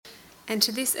and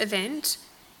to this event,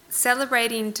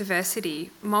 Celebrating Diversity,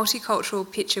 Multicultural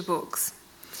Picture Books.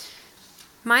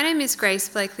 My name is Grace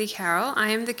Blakely Carroll.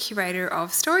 I am the curator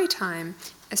of Storytime,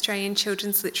 Australian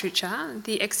Children's Literature,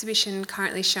 the exhibition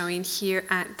currently showing here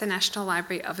at the National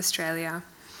Library of Australia.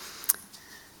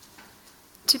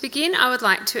 To begin, I would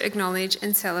like to acknowledge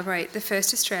and celebrate the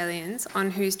first Australians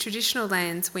on whose traditional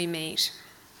lands we meet.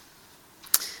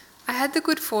 I had the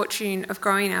good fortune of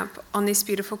growing up on this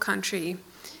beautiful country,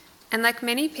 and like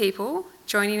many people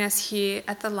joining us here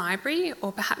at the library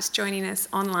or perhaps joining us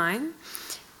online,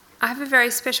 I have a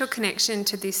very special connection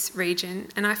to this region,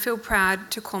 and I feel proud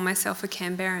to call myself a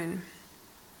Canberran.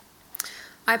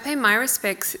 I pay my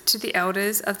respects to the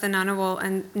elders of the Ngunnawal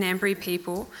and Ngambri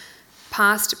people,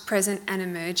 past, present and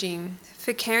emerging,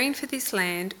 for caring for this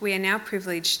land we are now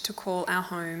privileged to call our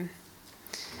home.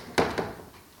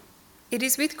 It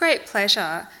is with great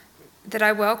pleasure that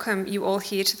I welcome you all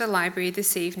here to the library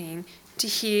this evening to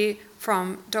hear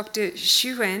from Dr.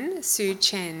 Xuwen Su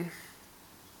Chen.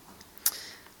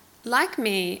 Like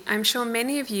me, I'm sure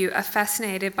many of you are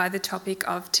fascinated by the topic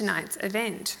of tonight's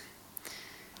event.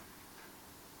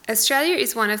 Australia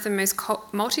is one of the most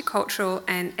multicultural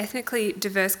and ethnically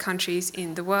diverse countries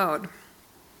in the world.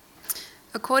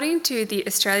 According to the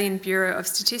Australian Bureau of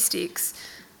Statistics,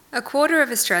 a quarter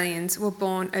of Australians were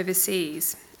born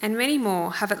overseas, and many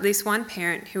more have at least one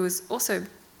parent who was also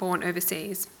born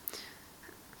overseas.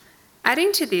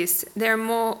 Adding to this, there are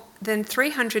more than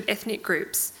 300 ethnic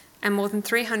groups and more than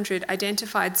 300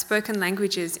 identified spoken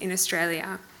languages in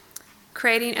Australia,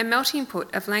 creating a melting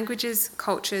pot of languages,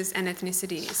 cultures and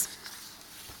ethnicities.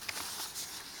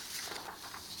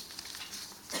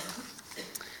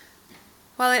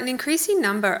 While an increasing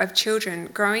number of children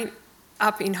growing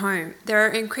up in homes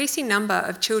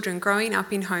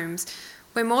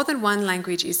where more than one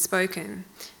language is spoken,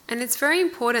 and it's very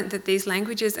important that these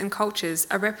languages and cultures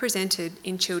are represented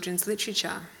in children's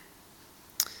literature.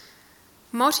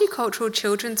 Multicultural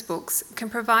children's books can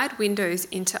provide windows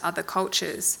into other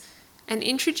cultures and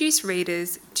introduce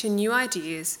readers to new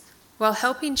ideas while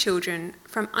helping children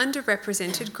from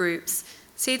underrepresented groups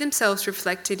see themselves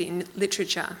reflected in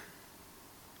literature.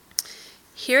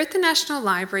 Here at the National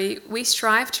Library, we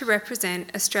strive to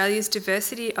represent Australia's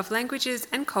diversity of languages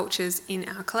and cultures in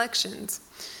our collections.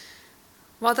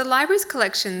 While the library's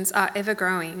collections are ever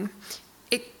growing,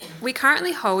 we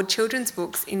currently hold children's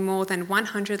books in more than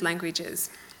 100 languages.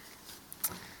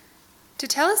 To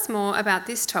tell us more about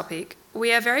this topic,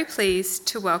 we are very pleased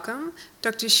to welcome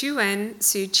Dr. Xuwen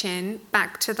Su Chen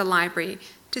back to the library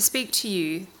to speak to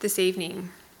you this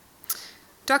evening.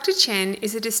 Dr. Chen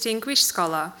is a distinguished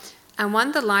scholar and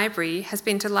one the library has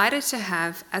been delighted to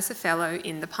have as a fellow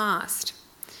in the past.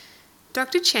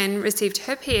 Dr. Chen received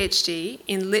her PhD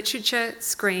in Literature,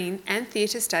 Screen and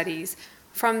Theatre Studies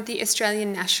from the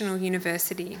Australian National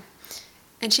University,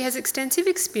 and she has extensive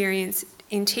experience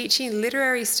in teaching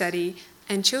literary study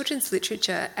and children's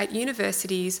literature at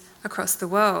universities across the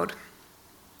world.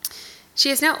 She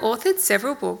has now authored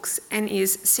several books and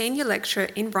is Senior Lecturer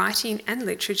in Writing and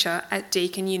Literature at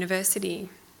Deakin University.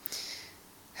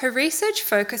 Her research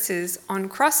focuses on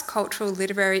cross-cultural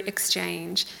literary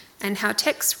exchange and how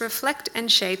texts reflect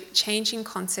and shape changing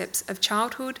concepts of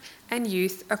childhood and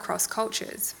youth across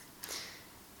cultures.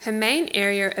 Her main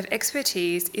area of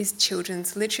expertise is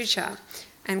children's literature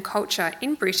and culture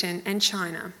in Britain and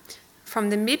China, from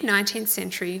the mid-19th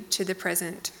century to the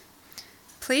present.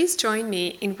 Please join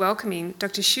me in welcoming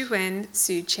Dr. Xuwen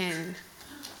Su Chen.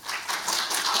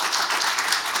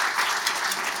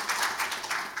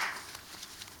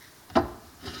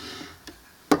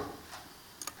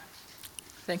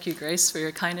 Thank you, Grace, for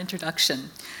your kind introduction.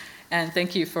 And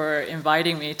thank you for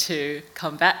inviting me to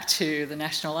come back to the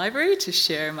National Library to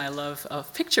share my love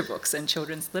of picture books and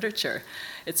children's literature.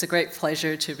 It's a great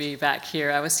pleasure to be back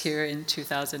here. I was here in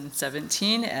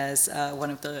 2017 as one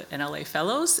of the NLA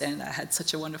Fellows, and I had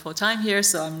such a wonderful time here,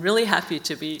 so I'm really happy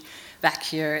to be back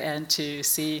here and to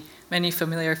see many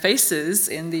familiar faces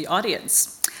in the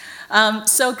audience.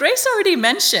 So Grace already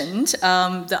mentioned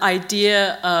the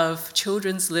idea of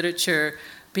children's literature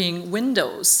being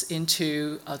windows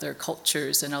into other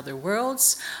cultures and other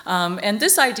worlds. And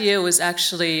this idea was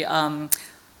actually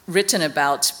written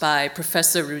about by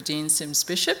Professor Rudine Sims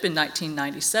Bishop in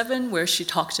 1997, where she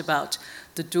talked about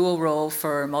the dual role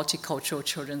for multicultural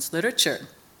children's literature.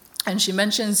 And she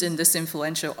mentions in this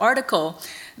influential article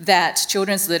that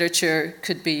children's literature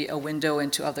could be a window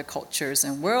into other cultures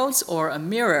and worlds, or a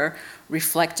mirror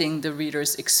reflecting the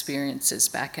reader's experiences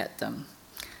back at them.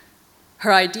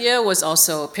 Her idea was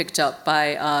also picked up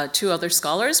by two other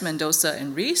scholars, Mendoza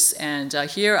and Rees, and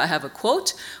here I have a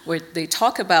quote where they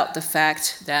talk about the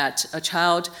fact that a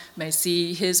child may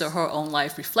see his or her own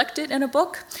life reflected in a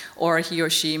book, or he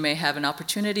or she may have an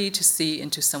opportunity to see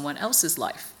into someone else's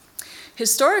life.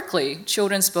 Historically,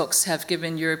 children's books have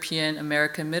given European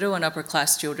American middle and upper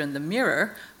class children the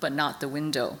mirror, but not the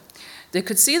window. They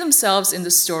could see themselves in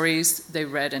the stories they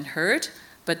read and heard,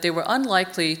 but they were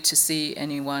unlikely to see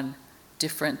anyone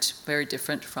different, very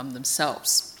different from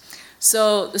themselves.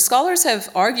 So the scholars have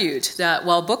argued that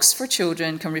while books for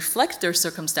children can reflect their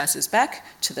circumstances back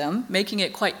to them, making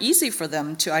it quite easy for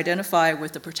them to identify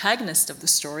with the protagonist of the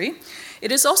story,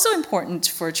 it is also important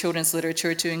for children's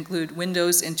literature to include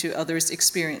windows into others'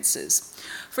 experiences.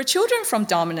 For children from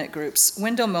dominant groups,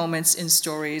 window moments in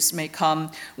stories may come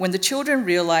when the children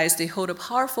realize they hold a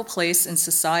powerful place in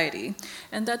society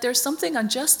and that there's something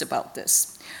unjust about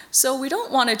this. So we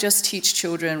don't want to just teach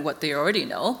children what they already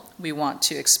know. We want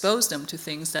to expose them to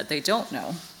things that they don't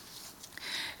know.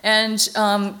 And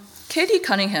Katie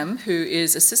Cunningham, who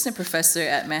is assistant professor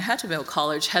at Manhattanville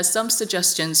College, has some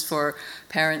suggestions for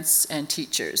parents and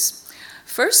teachers.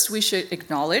 First, we should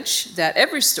acknowledge that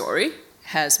every story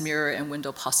has mirror and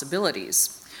window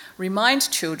possibilities.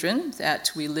 Remind children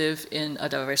that we live in a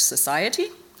diverse society,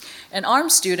 and arm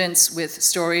students with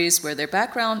stories where their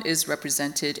background is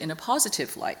represented in a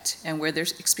positive light and where their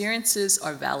experiences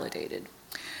are validated.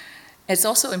 It's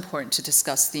also important to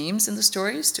discuss themes in the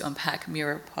stories to unpack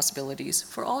mirror possibilities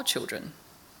for all children.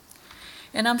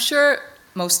 And I'm sure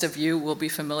most of you will be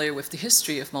familiar with the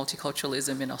history of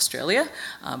multiculturalism in Australia,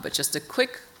 but just a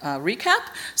quick recap.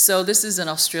 So this is an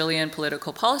Australian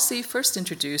political policy first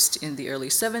introduced in the early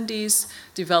 70s,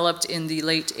 developed in the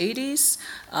late 80s,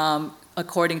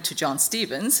 according to John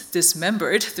Stevens,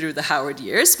 dismembered through the Howard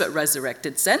years, but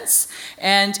resurrected since.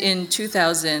 And in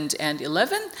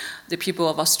 2011, the people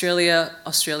of Australia's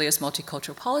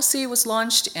multicultural policy was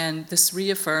launched, and this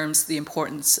reaffirms the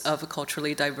importance of a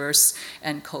culturally diverse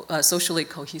and socially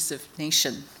cohesive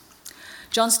nation.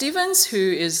 John Stevens, who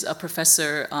is a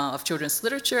professor of children's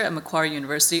literature at Macquarie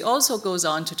University, also goes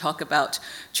on to talk about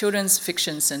children's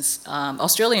fiction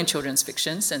Australian children's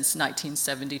fiction since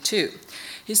 1972.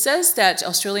 He says that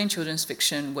Australian children's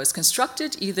fiction was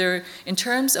constructed either in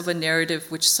terms of a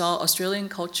narrative which saw Australian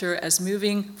culture as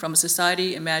moving from a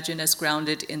society imagined as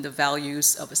grounded in the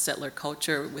values of a settler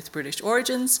culture with British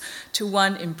origins to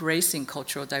one embracing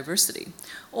cultural diversity,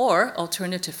 or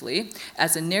alternatively,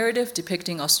 as a narrative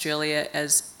depicting Australia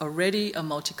as already a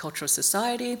multicultural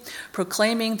society,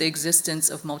 proclaiming the existence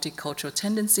of multicultural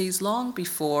tendencies long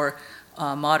before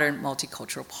modern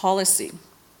multicultural policy.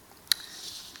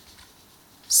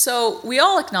 So we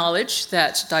all acknowledge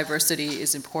that diversity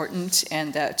is important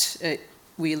and that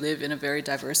we live in a very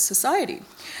diverse society.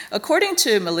 According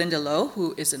to Melinda Lowe,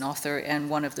 who is an author and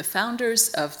one of the founders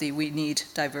of the We Need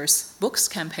Diverse Books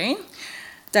campaign,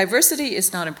 diversity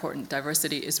is not important.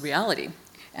 Diversity is reality,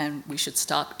 and we should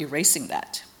stop erasing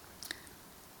that.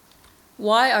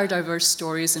 Why are diverse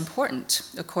stories important?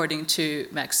 According to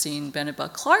Maxine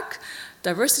Beneba-Clark,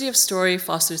 diversity of story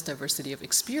fosters diversity of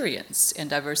experience and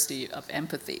diversity of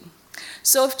empathy.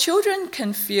 So if children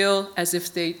can feel as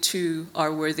if they too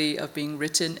are worthy of being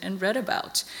written and read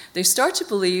about, they start to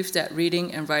believe that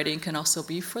reading and writing can also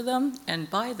be for them and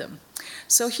by them.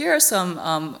 So here are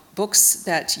some books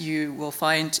that you will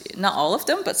find, not all of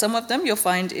them, but some of them you'll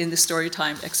find in the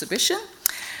Storytime exhibition.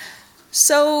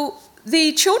 So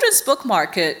the children's book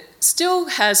market still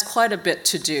has quite a bit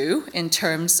to do in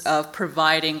terms of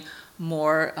providing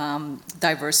more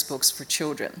diverse books for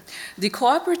children. The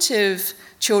Cooperative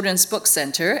Children's Book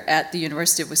Center at the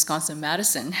University of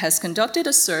Wisconsin-Madison has conducted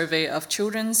a survey of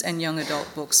children's and young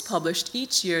adult books published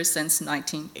each year since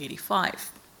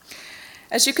 1985.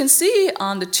 As you can see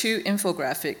on the two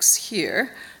infographics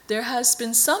here, there has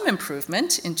been some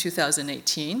improvement in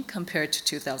 2018 compared to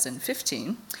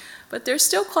 2015, but there's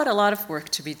still quite a lot of work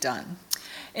to be done.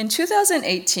 In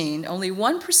 2018, only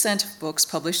 1% of books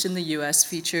published in the US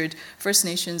featured First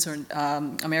Nations or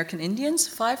American Indians,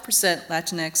 5%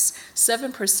 Latinx,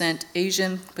 7%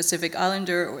 Asian Pacific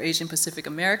Islander or Asian Pacific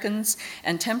Americans,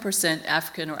 and 10%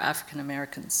 African or African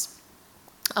Americans.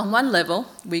 On one level,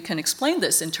 we can explain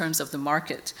this in terms of the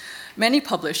market. Many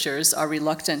publishers are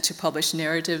reluctant to publish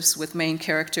narratives with main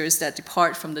characters that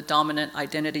depart from the dominant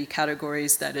identity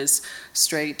categories, that is,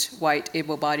 straight, white,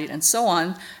 able-bodied, and so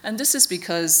on. And this is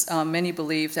because many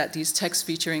believe that these texts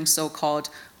featuring so-called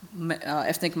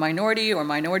ethnic minority or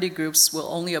minority groups will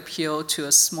only appeal to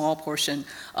a small portion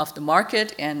of the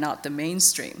market and not the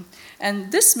mainstream.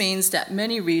 And this means that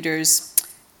many readers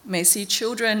may see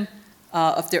children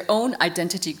of their own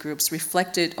identity groups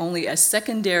reflected only as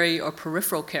secondary or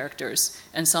peripheral characters,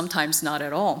 and sometimes not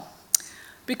at all.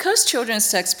 Because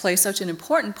children's texts play such an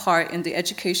important part in the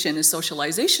education and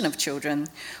socialization of children,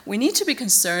 we need to be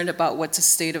concerned about what the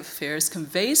state of affairs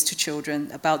conveys to children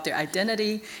about their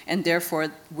identity and therefore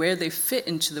where they fit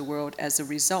into the world as a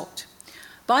result.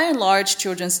 By and large,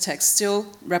 children's texts still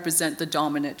represent the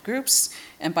dominant groups,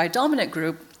 and by dominant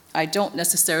group, I don't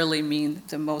necessarily mean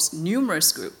the most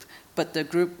numerous group, but the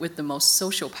group with the most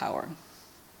social power.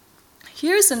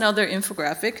 Here's another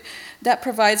infographic that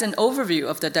provides an overview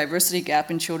of the diversity gap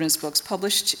in children's books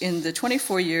published in the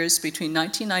 24 years between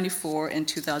 1994 and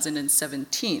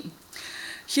 2017.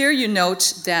 Here you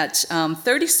note that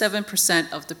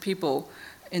 37% of the people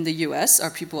in the US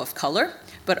are people of color,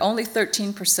 but only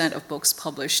 13% of books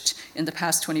published in the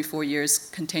past 24 years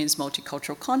contains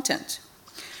multicultural content.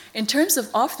 In terms of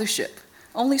authorship,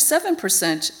 only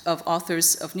 7% of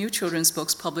authors of new children's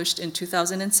books published in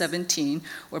 2017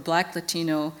 were Black,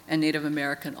 Latino, and Native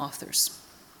American authors.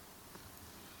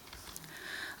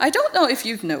 I don't know if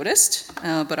you've noticed,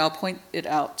 but I'll point it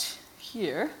out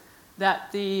here,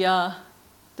 that the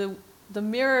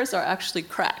mirrors are actually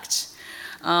cracked.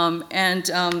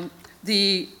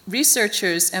 The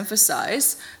researchers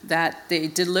emphasize that they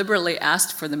deliberately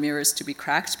asked for the mirrors to be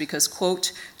cracked because,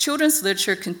 quote, children's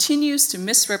literature continues to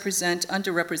misrepresent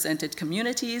underrepresented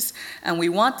communities, and we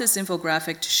want this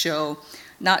infographic to show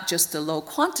not just the low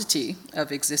quantity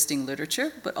of existing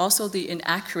literature, but also the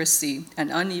inaccuracy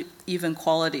and uneven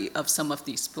quality of some of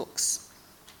these books.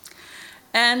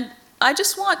 And I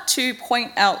just want to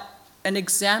point out an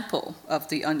example of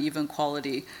the uneven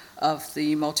quality of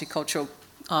the multicultural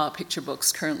picture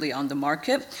books currently on the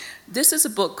market. This is a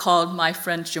book called My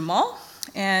Friend Jamal,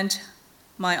 and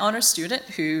my honor student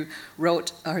who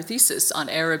wrote her thesis on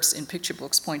Arabs in picture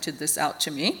books pointed this out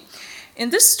to me.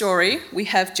 In this story, we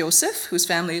have Joseph, whose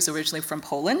family is originally from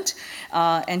Poland,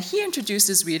 and he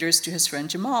introduces readers to his friend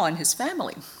Jamal and his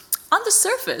family. On the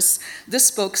surface,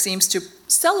 this book seems to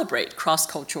celebrate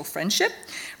cross-cultural friendship.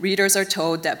 Readers are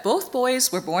told that both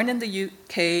boys were born in the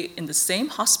UK in the same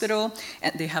hospital,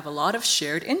 and they have a lot of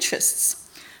shared interests.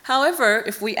 However,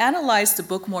 if we analyze the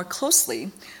book more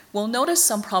closely, we'll notice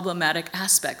some problematic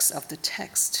aspects of the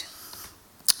text.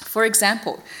 For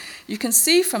example, you can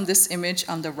see from this image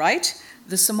on the right,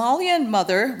 the Somalian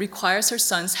mother requires her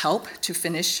son's help to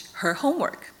finish her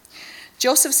homework.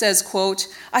 Joseph says, quote,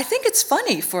 I think it's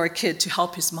funny for a kid to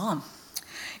help his mom.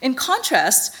 In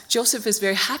contrast, Joseph is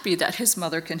very happy that his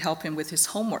mother can help him with his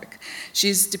homework.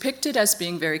 She's depicted as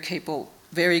being very capable.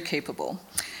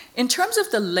 In terms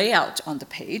of the layout on the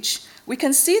page, we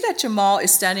can see that Jamal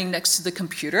is standing next to the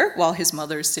computer while his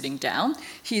mother is sitting down.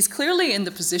 He's clearly in the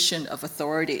position of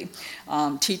authority,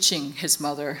 teaching his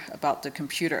mother about the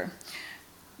computer.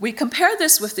 We compare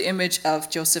this with the image of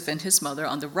Joseph and his mother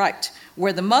on the right,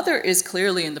 where the mother is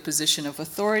clearly in the position of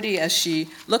authority as she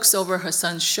looks over her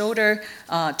son's shoulder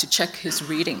to check his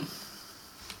reading.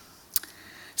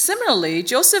 Similarly,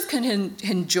 Joseph can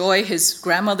enjoy his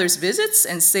grandmother's visits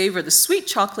and savor the sweet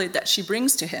chocolate that she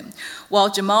brings to him,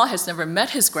 while Jamal has never met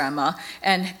his grandma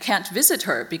and can't visit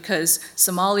her because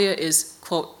Somalia is,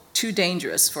 quote, too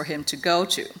dangerous for him to go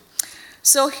to.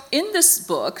 So in this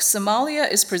book,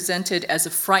 Somalia is presented as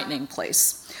a frightening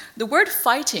place. The word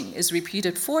fighting is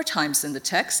repeated 4 times in the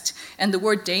text, and the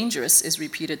word dangerous is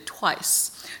repeated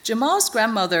twice. Jamal's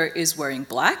grandmother is wearing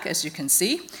black, as you can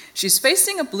see. She's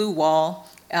facing a blue wall,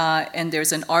 and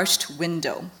there's an arched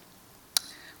window.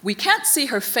 We can't see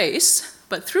her face,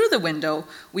 but through the window,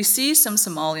 we see some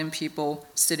Somalian people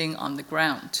sitting on the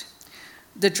ground.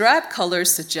 The drab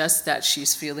colors suggest that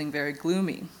she's feeling very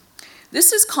gloomy.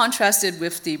 This is contrasted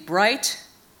with the bright,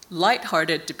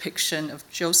 light-hearted depiction of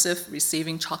Joseph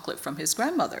receiving chocolate from his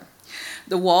grandmother.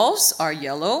 The walls are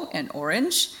yellow and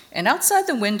orange, and outside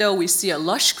the window we see a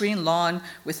lush green lawn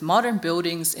with modern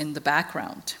buildings in the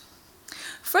background.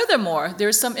 Furthermore, there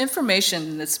is some information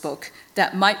in this book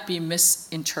that might be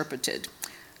misinterpreted.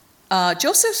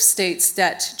 Joseph states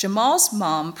that Jamal's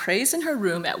mom prays in her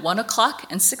room at 1 o'clock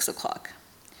and 6 o'clock.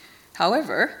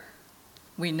 However,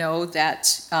 we know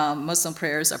that Muslim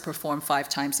prayers are performed 5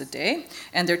 times a day,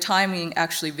 and their timing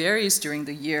actually varies during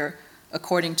the year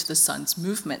according to the sun's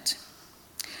movement.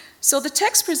 So the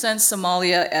text presents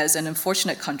Somalia as an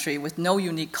unfortunate country with no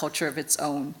unique culture of its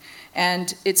own,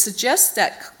 and it suggests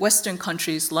that Western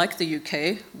countries like the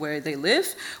UK, where they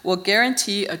live, will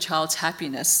guarantee a child's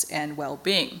happiness and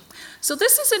well-being. So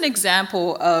this is an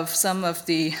example of some of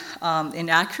the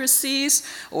inaccuracies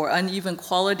or uneven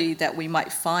quality that we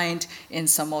might find in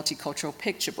some multicultural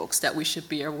picture books that we should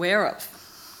be aware of.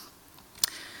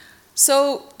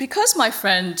 So because my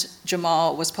friend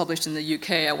Jamal was published in the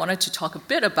UK, I wanted to talk a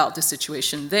bit about the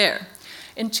situation there.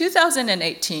 In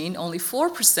 2018, only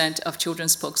 4% of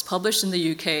children's books published in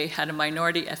the UK had a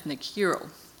minority ethnic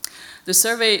hero. The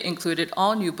survey included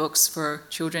all new books for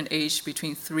children aged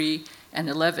between 3 and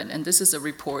 11, and this is a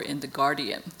report in The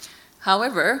Guardian.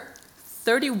 However,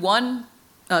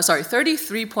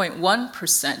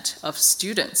 33.1% of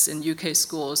students in UK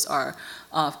schools are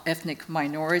of ethnic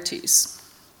minorities.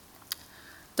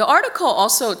 The article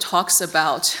also talks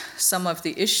about some of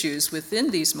the issues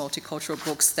within these multicultural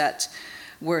books that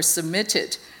were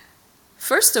submitted.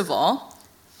 First of all,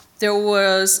 there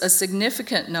was a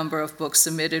significant number of books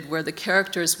submitted where the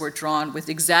characters were drawn with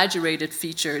exaggerated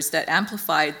features that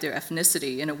amplified their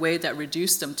ethnicity in a way that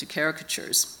reduced them to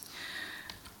caricatures.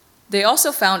 They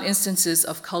also found instances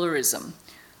of colorism,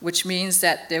 which means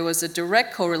that there was a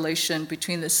direct correlation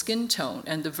between the skin tone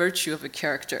and the virtue of a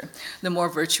character. The more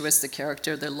virtuous the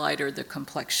character, the lighter the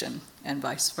complexion, and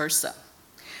vice versa.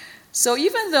 So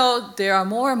even though there are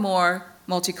more and more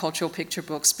multicultural picture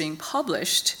books being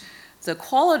published, the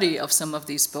quality of some of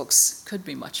these books could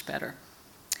be much better.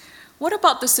 What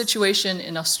about the situation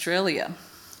in Australia?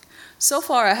 So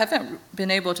far, I haven't been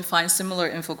able to find similar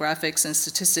infographics and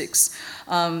statistics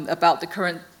about the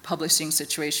current publishing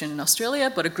situation in Australia,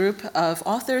 but a group of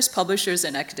authors, publishers,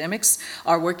 and academics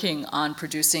are working on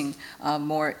producing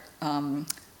more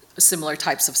similar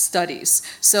types of studies.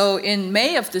 So in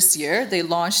May of this year, they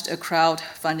launched a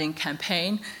crowdfunding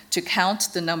campaign to count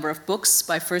the number of books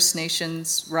by First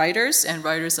Nations writers and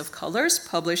writers of colors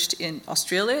published in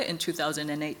Australia in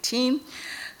 2018.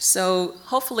 So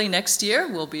hopefully next year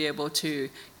we'll be able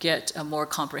to get a more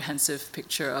comprehensive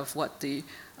picture of what the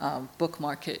book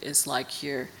market is like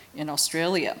here in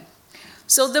Australia.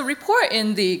 So the report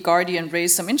in The Guardian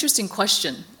raised some interesting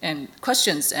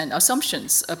questions and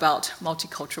assumptions about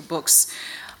multicultural books.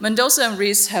 Mendoza and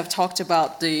Rees have talked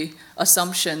about the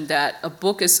assumption that a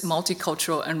book is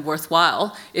multicultural and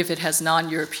worthwhile if it has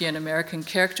non-European American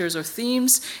characters or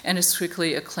themes and is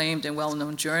quickly acclaimed in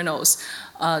well-known journals.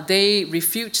 They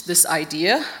refute this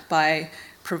idea by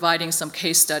providing some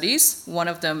case studies. One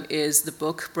of them is the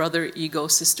book Brother Eagle,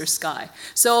 Sister Sky.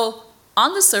 So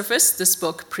on the surface, this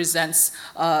book presents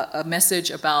a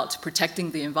message about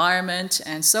protecting the environment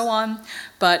and so on,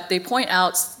 but they point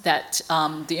out that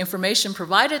the information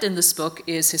provided in this book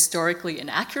is historically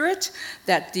inaccurate,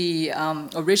 that the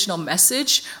original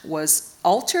message was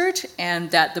altered, and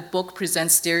that the book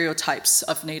presents stereotypes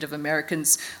of Native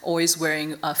Americans always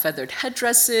wearing feathered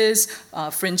headdresses,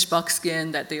 fringed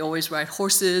buckskin, that they always ride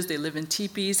horses, they live in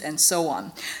teepees, and so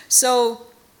on. So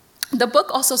the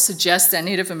book also suggests that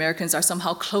Native Americans are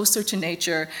somehow closer to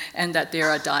nature and that they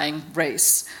are a dying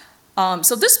race.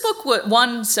 So this book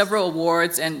won several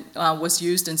awards and was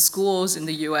used in schools in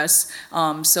the US.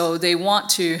 So they want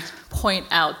to point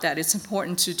out that it's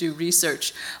important to do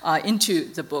research into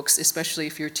the books, especially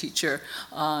if you're a teacher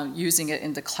using it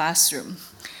in the classroom.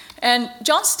 And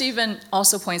John Stephen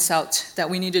also points out that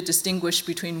we need to distinguish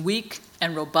between weak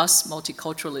and robust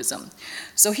multiculturalism.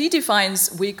 So he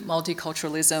defines weak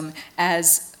multiculturalism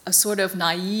as a sort of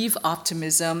naive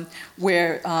optimism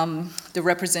where the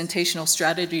representational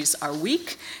strategies are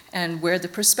weak and where the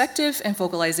perspective and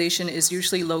focalization is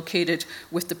usually located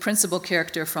with the principal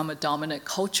character from a dominant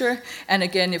culture. And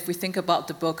again, if we think about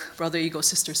the book Brother Eagle,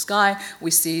 Sister Sky,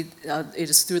 we see it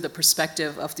is through the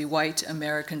perspective of the white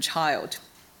American child.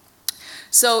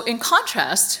 So in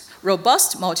contrast,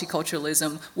 robust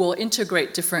multiculturalism will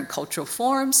integrate different cultural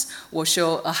forms, will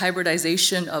show a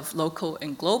hybridization of local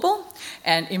and global,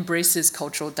 and embraces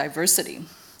cultural diversity.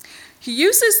 He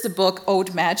uses the book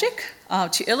Old Magic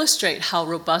to illustrate how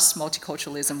robust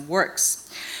multiculturalism works.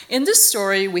 In this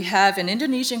story, we have an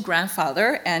Indonesian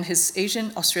grandfather and his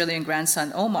Asian Australian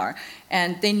grandson Omar,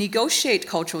 and they negotiate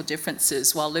cultural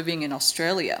differences while living in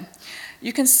Australia.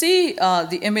 You can see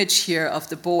the image here of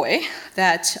the boy,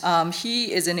 that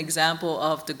he is an example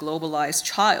of the globalized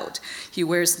child. He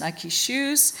wears Nike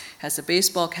shoes, has a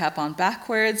baseball cap on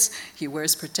backwards, he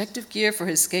wears protective gear for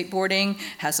his skateboarding,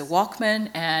 has a Walkman,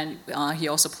 and he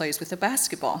also plays with a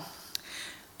basketball.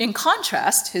 In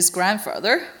contrast, his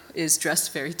grandfather is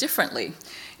dressed very differently,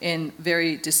 in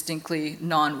very distinctly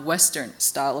non-Western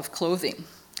style of clothing.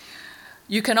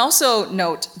 You can also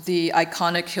note the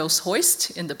iconic Hills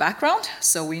Hoist in the background,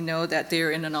 so we know that they're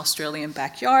in an Australian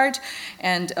backyard,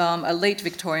 and a late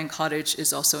Victorian cottage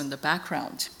is also in the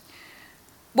background.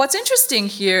 What's interesting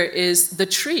here is the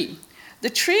tree. The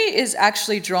tree is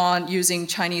actually drawn using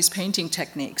Chinese painting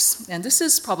techniques, and this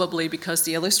is probably because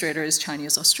the illustrator is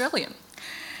Chinese Australian.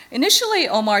 Initially,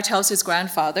 Omar tells his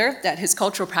grandfather that his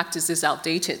cultural practice is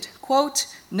outdated. Quote,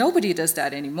 "Nobody does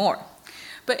that anymore."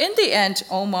 But in the end,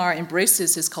 Omar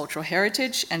embraces his cultural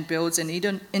heritage and builds an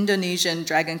Indonesian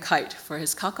dragon kite for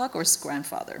his kakak, or his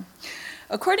grandfather.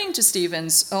 According to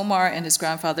Stevens, Omar and his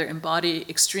grandfather embody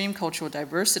extreme cultural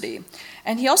diversity.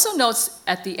 And he also notes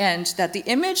at the end that the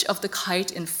image of the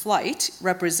kite in flight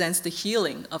represents the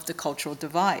healing of the cultural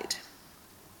divide.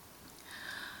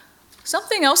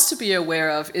 Something else to be aware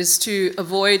of is to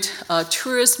avoid a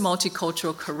tourist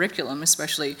multicultural curriculum,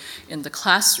 especially in the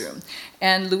classroom.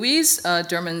 And Louise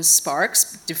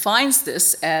Derman-Sparks defines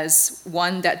this as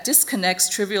one that disconnects,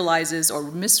 trivializes, or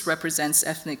misrepresents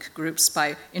ethnic groups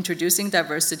by introducing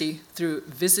diversity through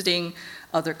visiting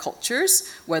other cultures,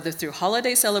 whether through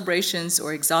holiday celebrations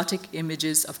or exotic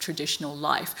images of traditional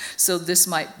life. So this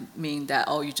might mean that,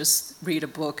 you just read a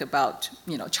book about,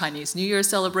 Chinese New Year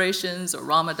celebrations or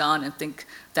Ramadan and think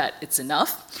that it's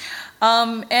enough.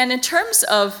 And in terms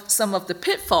of some of the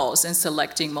pitfalls in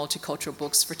selecting multicultural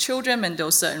books for children,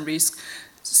 Mendoza and Rees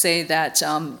say that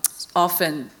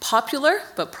often popular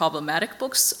but problematic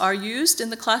books are used in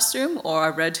the classroom or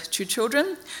are read to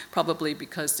children, probably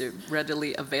because they're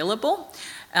readily available.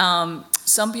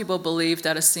 Some people believe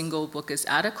that a single book is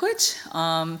adequate,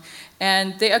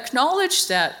 and they acknowledge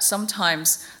that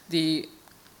sometimes the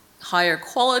higher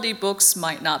quality books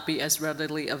might not be as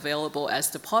readily available as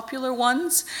the popular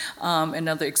ones.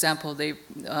 Another example they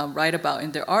write about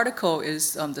in their article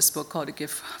is this book called A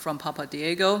Gift from Papa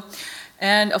Diego.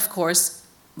 And of course,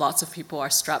 lots of people are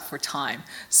strapped for time.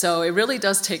 So it really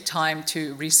does take time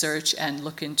to research and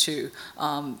look into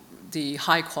the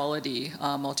high quality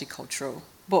multicultural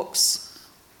books.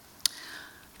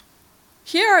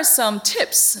 Here are some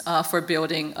tips for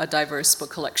building a diverse book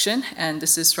collection, and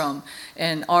this is from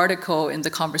an article in The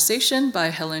Conversation by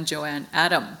Helen Joanne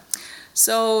Adam.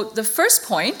 So the first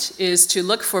point is to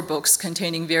look for books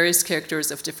containing various characters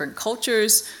of different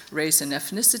cultures, race, and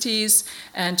ethnicities,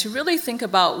 and to really think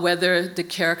about whether the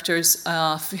characters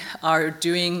are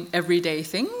doing everyday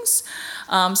things.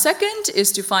 Second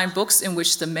is to find books in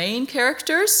which the main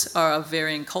characters are of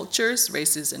varying cultures,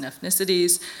 races, and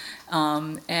ethnicities.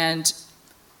 And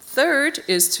third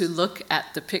is to look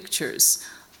at the pictures.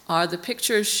 Are the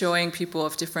pictures showing people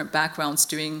of different backgrounds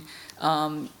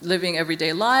living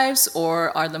everyday lives,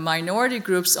 or are the minority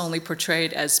groups only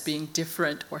portrayed as being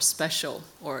different or special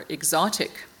or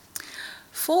exotic?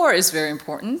 4 is very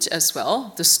important as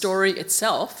well. The story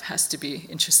itself has to be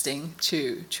interesting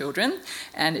to children,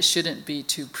 and it shouldn't be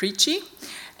too preachy,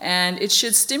 and it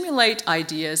should stimulate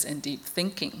ideas and deep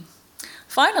thinking.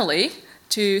 Finally,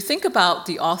 to think about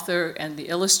the author and the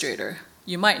illustrator.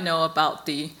 You might know about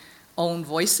the Own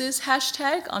Voices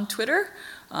hashtag on Twitter,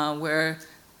 where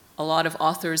a lot of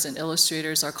authors and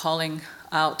illustrators are calling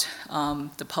out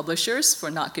the publishers for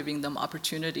not giving them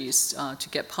opportunities to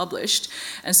get published.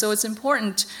 And so it's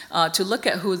important to look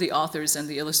at who the authors and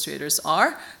the illustrators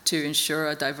are to ensure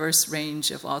a diverse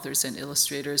range of authors and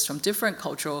illustrators from different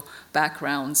cultural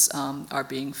backgrounds are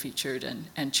being featured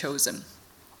and chosen.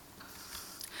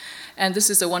 And this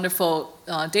is a wonderful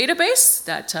database,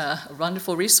 a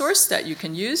wonderful resource that you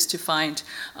can use to find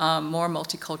more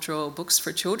multicultural books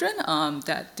for children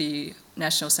that the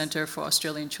National Centre for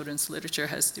Australian Children's Literature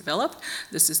has developed.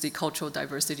 This is the Cultural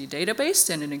Diversity Database,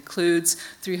 and it includes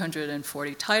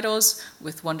 340 titles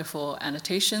with wonderful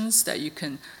annotations that you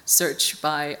can search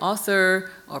by author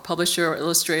or publisher or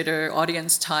illustrator,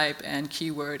 audience type, and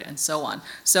keyword, and so on.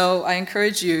 So I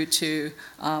encourage you to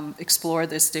explore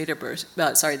this database.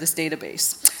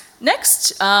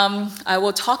 Next, I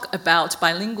will talk about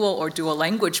bilingual or dual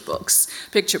language books,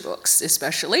 picture books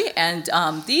especially, and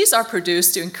these are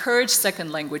produced to encourage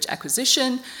second language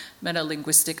acquisition,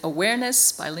 metalinguistic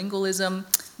awareness, bilingualism,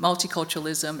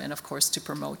 multiculturalism, and of course to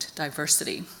promote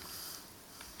diversity.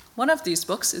 One of these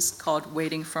books is called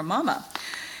Waiting for Mama,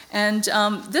 and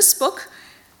this book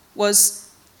was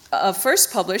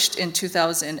first published in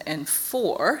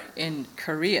 2004 in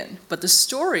Korean, but the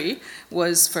story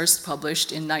was first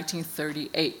published in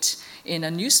 1938 in a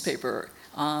newspaper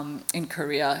in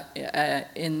Korea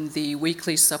in the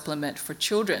weekly supplement for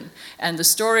children. And the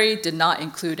story did not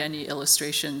include any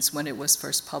illustrations when it was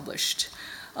first published.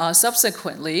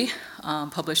 Subsequently,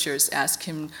 publishers asked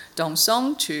Kim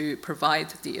Dong-sung to provide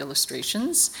the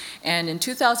illustrations. And in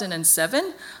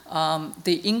 2007,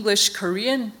 the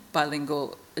English-Korean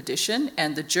bilingual edition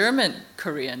and the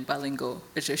German-Korean bilingual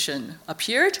edition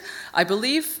appeared. I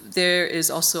believe there is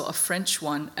also a French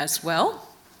one as well.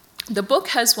 The book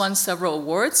has won several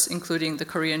awards, including the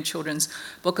Korean Children's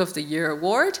Book of the Year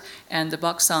Award and the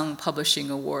Baksang Publishing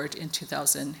Award in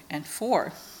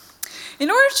 2004. In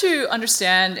order to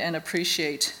understand and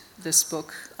appreciate this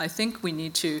book, I think we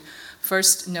need to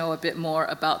first know a bit more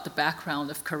about the background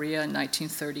of Korea in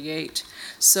 1938.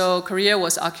 So Korea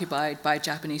was occupied by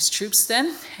Japanese troops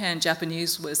then, and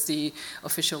Japanese was the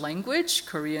official language.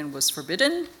 Korean was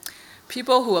forbidden.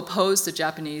 People who opposed the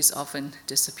Japanese often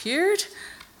disappeared.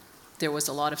 There was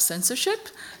a lot of censorship,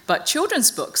 but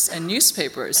children's books and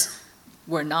newspapers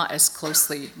were not as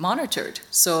closely monitored.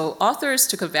 So authors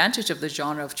took advantage of the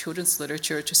genre of children's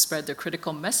literature to spread their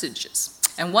critical messages.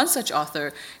 And one such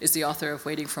author is the author of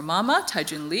Waiting for Mama,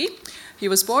 Tae-Jun Lee. He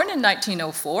was born in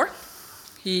 1904.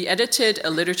 He edited a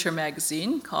literature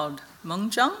magazine called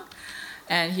Mungjang,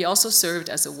 and he also served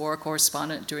as a war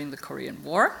correspondent during the Korean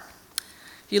War.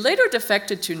 He later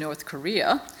defected to North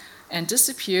Korea and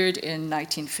disappeared in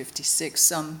 1956.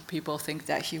 Some people think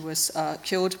that he was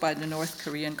killed by the North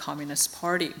Korean Communist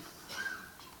Party.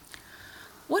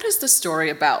 What is the story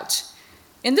about?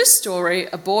 In this story,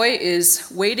 a boy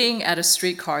is waiting at a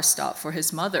streetcar stop for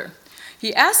his mother.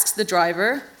 He asks the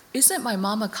driver, "Isn't my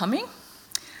mama coming?"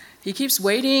 He keeps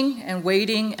waiting and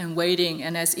waiting and waiting,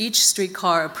 and as each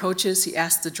streetcar approaches, he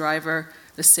asks the driver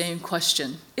the same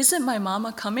question, "Isn't my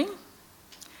mama coming?"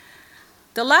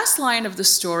 The last line of the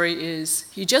story is,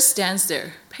 he just stands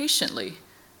there patiently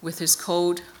with his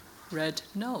cold, red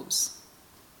nose.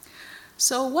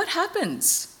 So what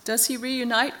happens? Does he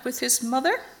reunite with his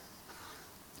mother?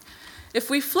 If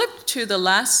we flip to the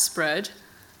last spread,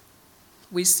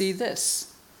 we see this.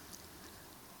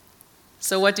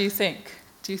 So what do you think?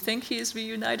 Do you think he is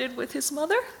reunited with his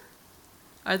mother?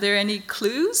 Are there any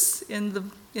clues in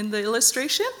the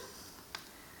illustration?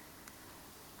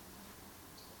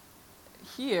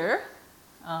 Here,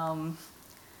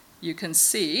 you can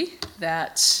see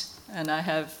that, and I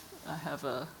have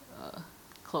a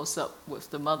close-up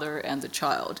with the mother and the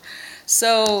child.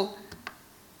 So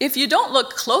if you don't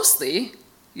look closely,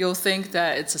 you'll think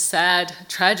that it's a sad,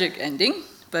 tragic ending,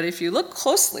 but if you look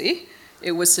closely,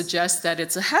 it would suggest that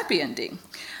it's a happy ending.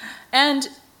 And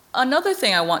another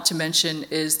thing I want to mention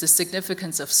is the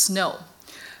significance of snow.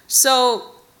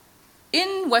 So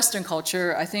in Western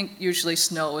culture, I think usually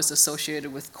snow is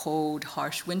associated with cold,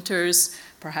 harsh winters,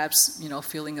 perhaps,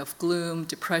 feeling of gloom,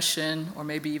 depression, or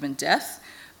maybe even death.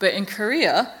 But in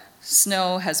Korea,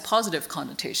 snow has positive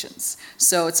connotations.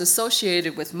 So it's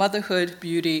associated with motherhood,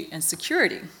 beauty, and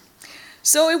security.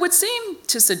 So it would seem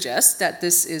to suggest that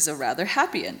this is a rather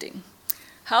happy ending.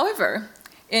 However,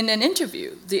 in an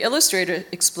interview, the illustrator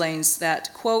explains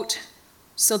that, quote,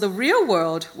 "So the real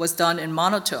world was done in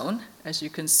monotone, as you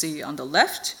can see on the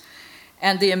left,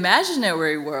 and the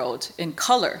imaginary world in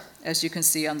color, as you can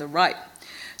see on the right,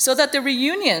 so that the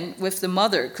reunion with the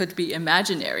mother could be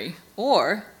imaginary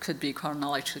or could be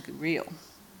chronologically real.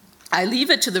 I leave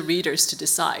it to the readers to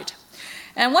decide."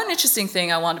 And one interesting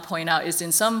thing I want to point out is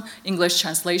in some English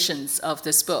translations of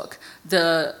this book,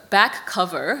 the back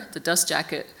cover, the dust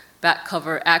jacket back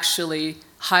cover, actually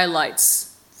highlights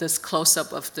this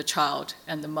close-up of the child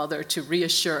and the mother to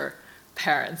reassure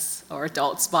parents or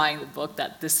adults buying the book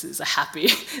that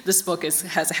this book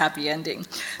has a happy ending.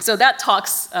 So that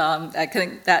I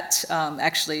think that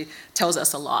actually tells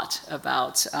us a lot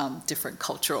about different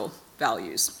cultural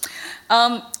values.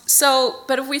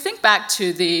 But if we think back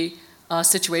to the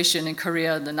situation in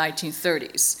Korea in the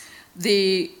 1930s,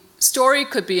 the story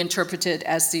could be interpreted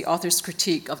as the author's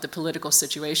critique of the political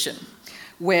situation,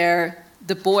 where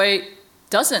the boy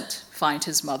doesn't find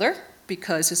his mother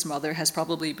because his mother has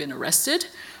probably been arrested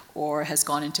or has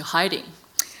gone into hiding.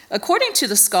 According to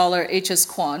the scholar H.S.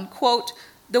 Kwon, quote,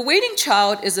 "The waiting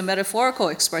child is a metaphorical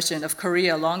expression of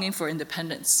Korea longing for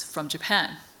independence from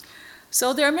Japan."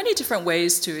 So there are many different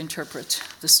ways to interpret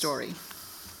the story.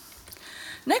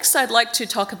 Next, I'd like to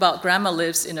talk about Grandma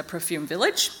Lives in a Perfume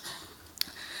Village.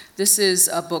 This is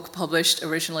a book published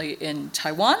originally in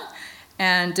Taiwan,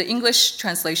 and the English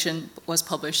translation was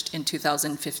published in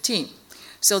 2015.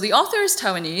 So the author is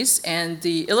Taiwanese, and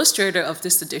the illustrator of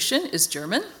this edition is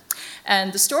German.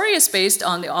 And the story is based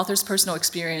on the author's personal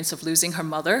experience of losing her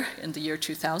mother in the year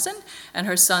 2000 and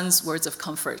her son's words of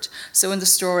comfort. So in the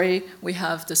story, we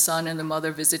have the son and the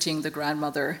mother visiting the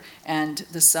grandmother, and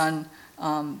the son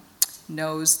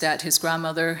knows that his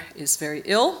grandmother is very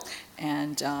ill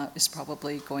and is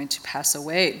probably going to pass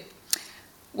away.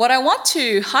 What I want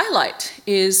to highlight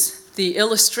is the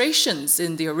illustrations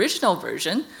in the original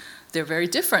version. They're very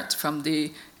different from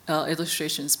the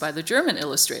illustrations by the German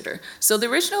illustrator. So the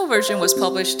original version was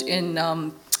published in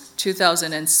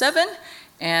 2007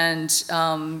 and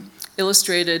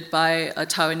illustrated by a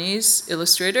Taiwanese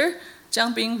illustrator,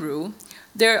 Jiang Bingru.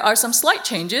 There are some slight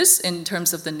changes in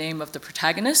terms of the name of the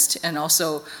protagonist, and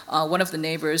also one of the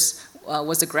neighbors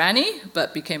was a granny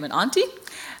but became an auntie.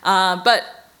 But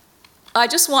I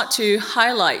just want to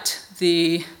highlight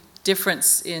the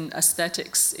difference in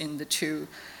aesthetics in the two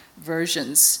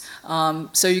versions.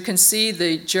 So you can see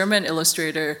the German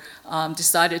illustrator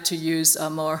decided to use a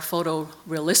more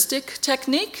photorealistic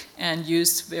technique and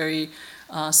used very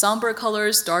somber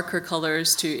colors, darker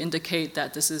colors to indicate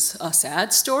that this is a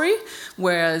sad story,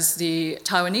 whereas the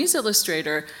Taiwanese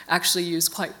illustrator actually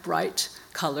used quite bright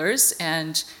colors,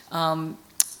 and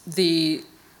the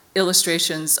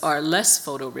illustrations are less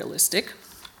photorealistic.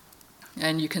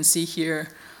 And you can see here,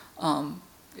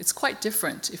 it's quite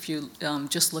different if you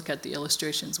just look at the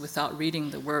illustrations without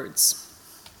reading the words.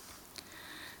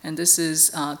 And this is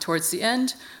towards the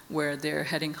end, where they're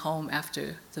heading home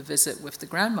after the visit with the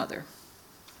grandmother.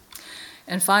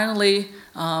 And finally,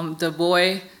 the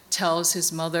boy tells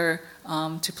his mother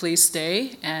to please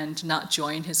stay and not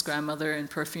join his grandmother in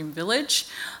Perfume Village.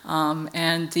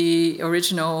 And the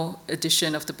original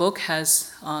edition of the book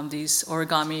has these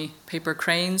origami paper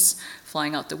cranes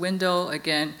flying out the window.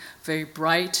 Again, very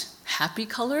bright, happy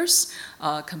colors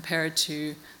compared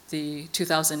to the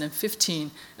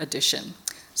 2015 edition.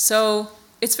 So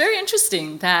it's very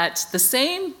interesting that the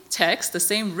same text, the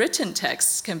same written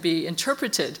text, can be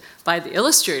interpreted by the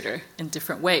illustrator in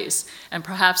different ways. And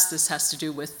perhaps this has to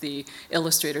do with the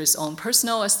illustrator's own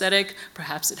personal aesthetic,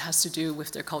 perhaps it has to do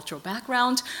with their cultural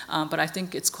background, but I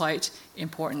think it's quite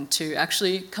important to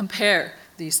actually compare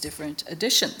these different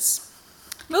editions.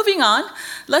 Moving on,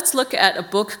 let's look at a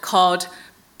book called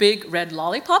Big Red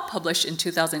Lollipop, published in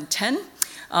 2010.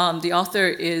 The author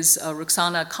is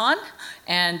Ruxana Khan,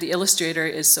 and the illustrator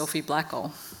is Sophie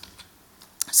Blackwell.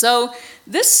 So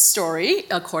this story,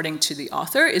 according to the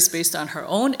author, is based on her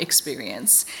own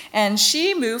experience, and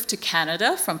she moved to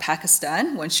Canada from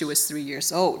Pakistan when she was 3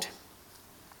 years old.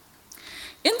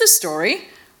 In the story,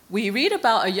 we read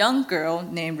about a young girl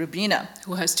named Rubina,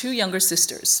 who has 2 younger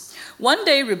sisters. One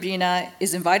day, Rubina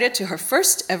is invited to her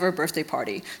first ever birthday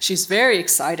party. She's very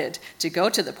excited to go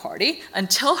to the party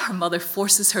until her mother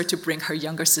forces her to bring her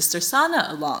younger sister Sana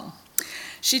along.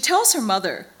 She tells her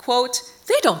mother, quote,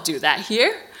 "They don't do that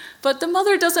here." But the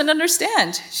mother doesn't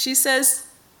understand. She says,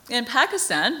 in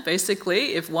Pakistan,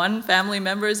 basically, if one family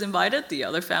member is invited, the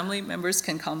other family members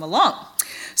can come along.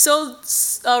 So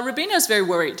Rubina is very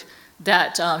worried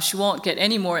that she won't get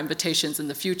any more invitations in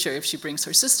the future if she brings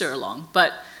her sister along,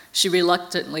 but she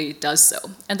reluctantly does so.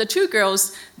 And the 2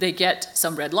 girls, they get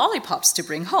some red lollipops to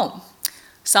bring home.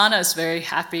 Sana is very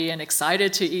happy and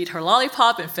excited to eat her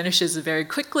lollipop and finishes it very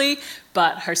quickly,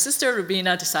 but her sister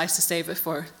Rubina decides to save it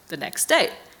for the next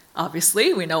day.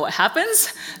 Obviously, we know what happens.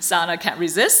 Sana can't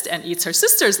resist and eats her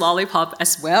sister's lollipop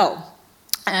as well.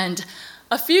 And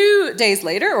a few days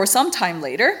later, or sometime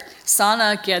later,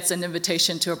 Sana gets an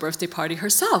invitation to a birthday party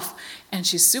herself, and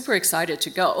she's super excited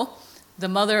to go. The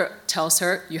mother tells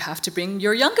her, "You have to bring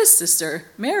your youngest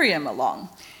sister, Miriam, along."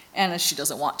 And she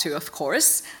doesn't want to, of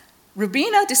course.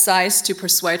 Rubina decides to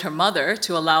persuade her mother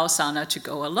to allow Sana to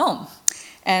go alone.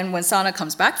 And when Sana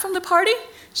comes back from the party,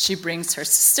 she brings her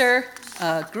sister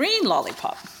a green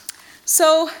lollipop.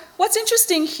 So what's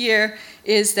interesting here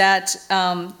is that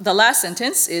the last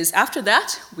sentence is, "After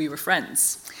that, we were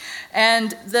friends."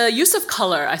 And the use of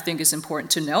color, I think, is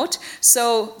important to note.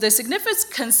 So the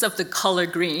significance of the color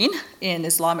green in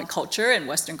Islamic culture and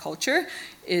Western culture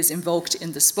is invoked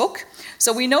in this book.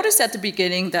 So we notice at the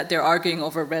beginning that they're arguing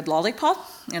over red lollipop.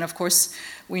 And of course,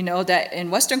 we know that in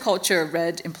Western culture,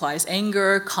 red implies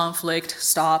anger, conflict,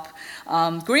 stop.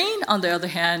 Green, on the other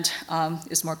hand,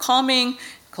 is more calming,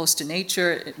 close to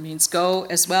nature. It means go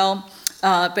as well.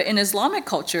 But in Islamic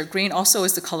culture, green also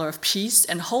is the color of peace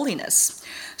and holiness.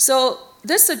 So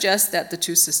this suggests that the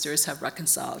 2 sisters have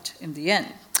reconciled in the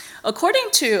end. According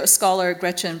to scholar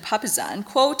Gretchen Papizan,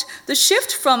 quote, "The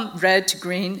shift from red to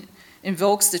green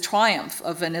invokes the triumph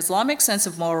of an Islamic sense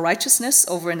of moral righteousness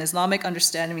over an Islamic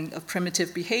understanding of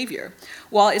primitive behavior,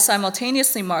 while it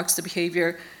simultaneously marks the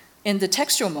behavior in the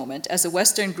textual moment as a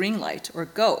Western green light, or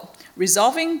go,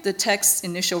 resolving the text's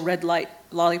initial red light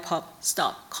lollipop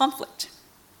stop conflict."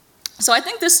 So I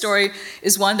think this story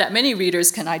is one that many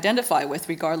readers can identify with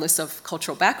regardless of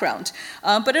cultural background,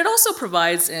 but it also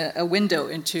provides a window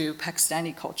into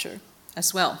Pakistani culture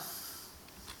as well.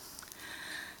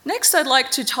 Next, I'd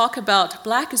like to talk about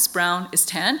Black is Brown is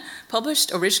Tan,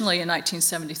 published originally in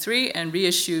 1973 and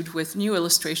reissued with new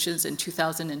illustrations in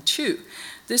 2002.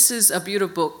 This is a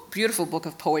beautiful book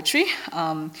of poetry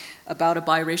about a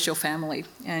biracial family.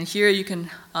 And here you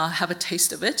can have a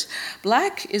taste of it.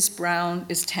 Black is brown,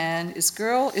 is tan, is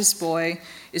girl, is boy,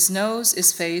 is nose,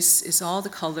 is face, is all the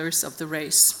colors of the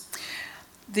race.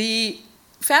 The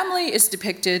family is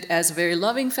depicted as a very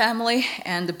loving family,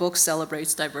 and the book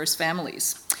celebrates diverse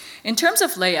families. In terms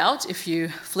of layout, if you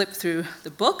flip through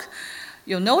the book,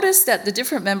 you'll notice that the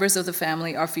different members of the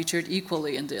family are featured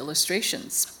equally in the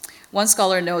illustrations. One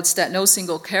scholar notes that no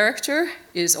single character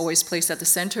is always placed at the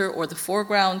center or the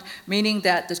foreground, meaning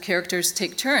that the characters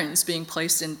take turns being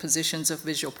placed in positions of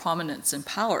visual prominence and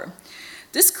power.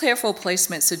 This careful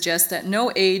placement suggests that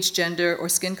no age, gender, or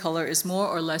skin color is more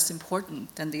or less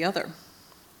important than the other.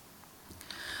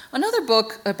 Another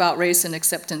book about race and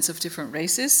acceptance of different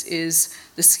races is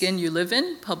The Skin You Live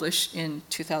In, published in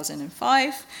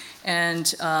 2005.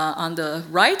 And on the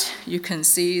right, you can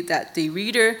see that the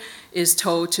reader is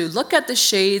told to look at the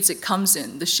shades it comes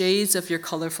in, the shades of your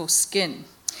colorful skin.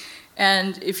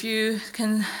 And if you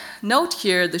can note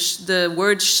here, the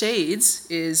word shades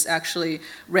is actually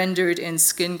rendered in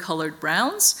skin-colored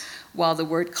browns, while the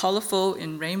word colorful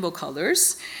in rainbow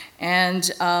colors.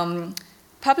 And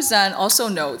Papasan also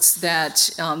notes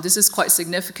that this is quite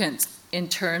significant in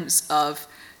terms of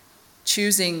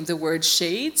choosing the word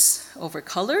shades over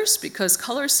colors, because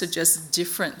colors suggest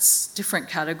different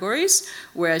categories,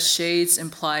 whereas shades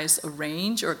implies a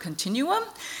range or a continuum.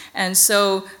 And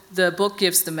so the book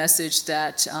gives the message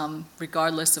that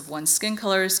regardless of one's skin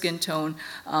color, skin tone,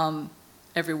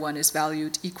 everyone is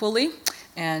valued equally,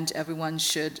 and everyone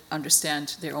should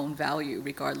understand their own value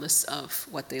regardless of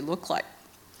what they look like.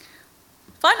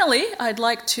 Finally, I'd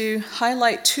like to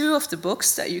highlight two of the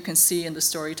books that you can see in the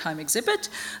Storytime exhibit.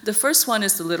 The first one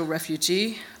is The Little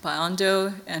Refugee by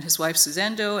Ando and his wife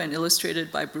Suzando, and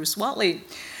illustrated by Bruce Watley.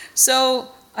 So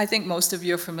I think most of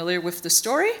you are familiar with the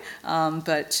story,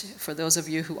 but for those of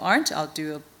you who aren't, I'll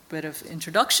do a bit of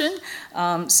introduction.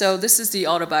 So this is the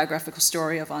autobiographical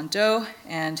story of Ando,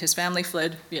 and his family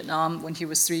fled Vietnam when he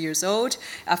was 3 years old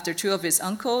after two of his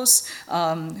uncles,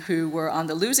 who were on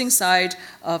the losing side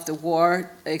of the war,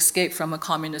 escaped from a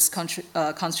communist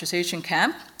concentration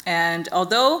camp. And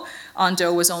although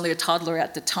Ando was only a toddler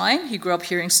at the time, he grew up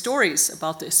hearing stories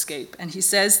about the escape, and he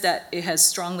says that it has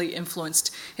strongly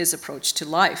influenced his approach to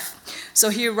life. So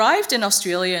he arrived in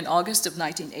Australia in August of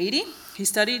 1980. He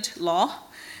studied law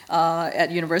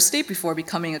at university before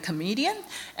becoming a comedian,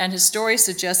 and his story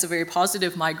suggests a very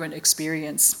positive migrant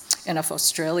experience in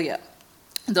Australia.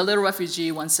 The Little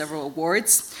Refugee won several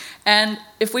awards, and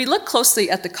if we look closely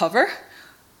at the cover,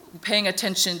 paying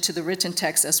attention to the written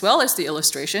text as well as the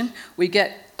illustration, we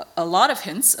get a lot of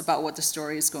hints about what the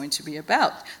story is going to be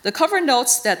about. The cover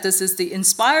notes that this is the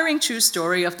inspiring true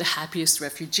story of the happiest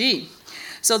refugee.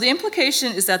 So the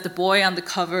implication is that the boy on the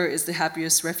cover is the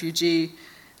happiest refugee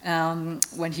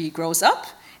when he grows up.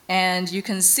 And you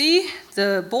can see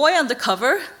the boy on the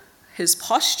cover, his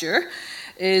posture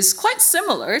is quite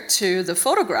similar to the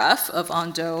photograph of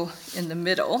Ando in the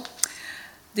middle.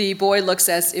 The boy looks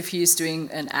as if he's doing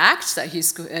an act, that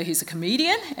he's a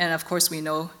comedian, and of course we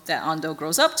know that Ando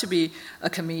grows up to be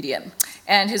a comedian.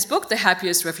 And his book, The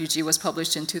Happiest Refugee, was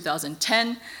published in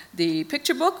 2010. The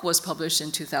picture book was published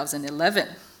in 2011.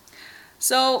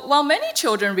 So while many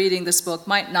children reading this book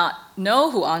might not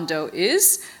know who Ando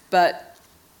is, but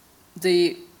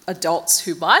the adults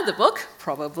who buy the book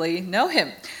probably know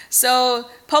him. So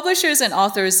publishers and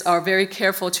authors are very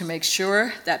careful to make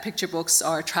sure that picture books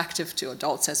are attractive to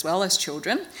adults as well as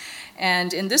children.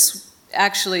 And in this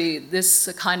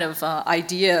kind of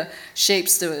idea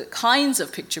shapes the kinds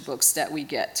of picture books that we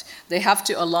get. They have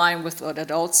to align with what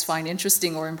adults find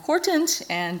interesting or important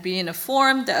and be in a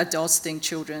form that adults think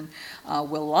children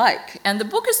will like. And the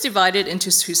book is divided into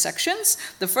two sections.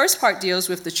 The first part deals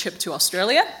with the trip to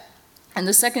Australia, and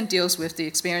the second deals with the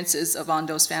experiences of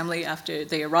Ando's family after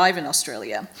they arrive in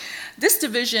Australia. This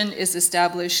division is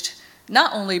established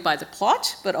not only by the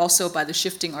plot, but also by the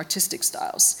shifting artistic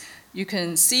styles. You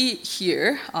can see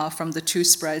here from the two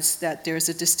spreads that there's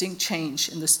a distinct change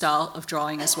in the style of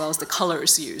drawing as well as the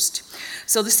colors used.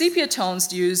 So the sepia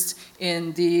tones used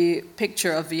in the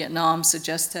picture of Vietnam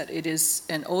suggest that it is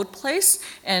an old place,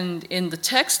 and in the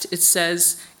text it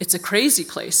says it's a crazy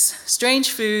place. Strange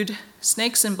food,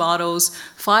 snakes in bottles,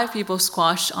 5 people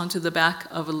squashed onto the back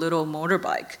of a little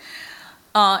motorbike.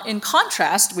 In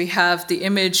contrast, we have the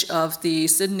image of the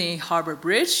Sydney Harbour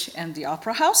Bridge and the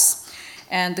Opera House.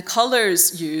 And the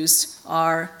colors used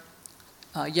are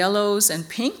yellows and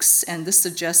pinks, and this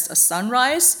suggests a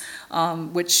sunrise,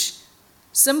 which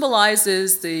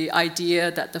symbolizes the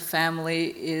idea that the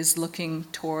family is looking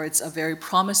towards a very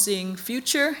promising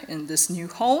future in this new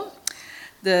home.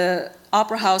 The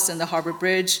Opera House and the Harbour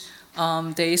Bridge,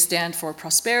 they stand for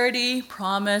prosperity,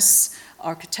 promise,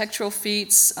 architectural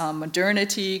feats,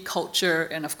 modernity, culture,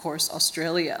 and of course,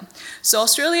 Australia. So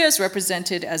Australia is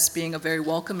represented as being a very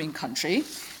welcoming country,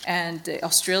 and the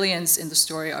Australians in the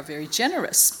story are very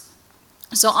generous.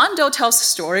 So Ando tells the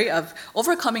story of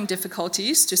overcoming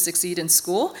difficulties to succeed in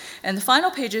school, and the final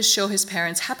pages show his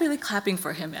parents happily clapping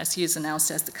for him as he is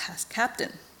announced as the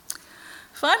captain.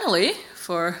 Finally,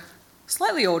 for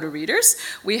slightly older readers,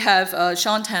 we have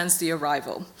Shaun Tan's The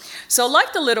Arrival. So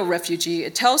like The Little Refugee,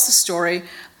 it tells the story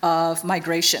of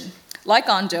migration. Like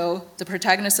Ando, the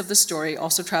protagonist of the story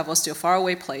also travels to a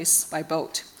faraway place by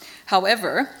boat.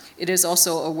 However, it is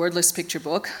also a wordless picture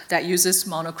book that uses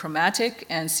monochromatic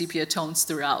and sepia tones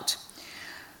throughout.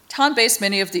 Tan based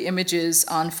many of the images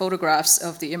on photographs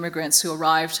of the immigrants who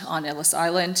arrived on Ellis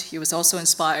Island. He was also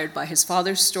inspired by his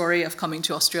father's story of coming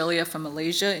to Australia from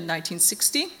Malaysia in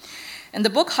 1960. And the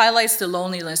book highlights the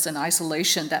loneliness and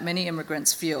isolation that many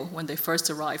immigrants feel when they first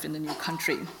arrive in the new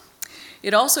country.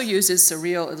 It also uses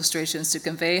surreal illustrations to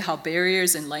convey how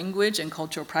barriers in language and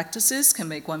cultural practices can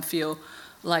make one feel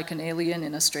like an alien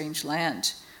in a strange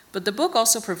land. But the book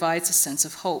also provides a sense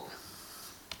of hope.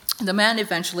 The man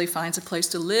eventually finds a place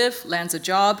to live, lands a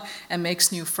job, and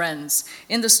makes new friends.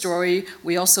 In the story,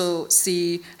 we also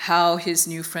see how his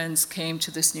new friends came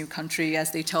to this new country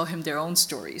as they tell him their own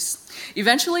stories.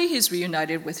 Eventually, he's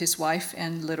reunited with his wife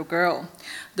and little girl.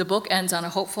 The book ends on a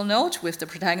hopeful note with the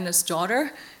protagonist's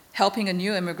daughter helping a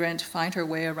new immigrant find her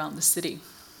way around the city.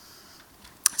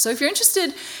 So if you're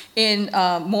interested in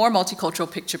more multicultural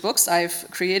picture books, I've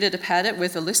created a padlet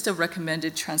with a list of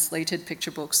recommended translated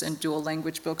picture books and dual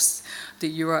language books.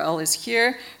 The URL is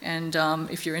here, and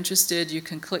if you're interested, you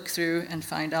can click through and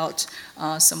find out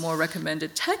some more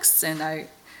recommended texts, and I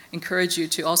encourage you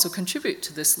to also contribute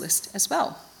to this list as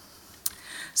well.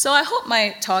 So I hope my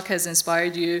talk has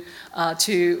inspired you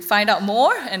to find out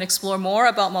more and explore more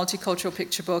about multicultural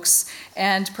picture books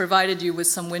and provided you with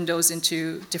some windows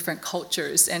into different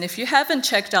cultures. And if you haven't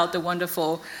checked out the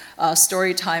wonderful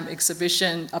Storytime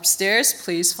exhibition upstairs,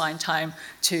 please find time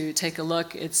to take a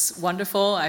look. It's wonderful.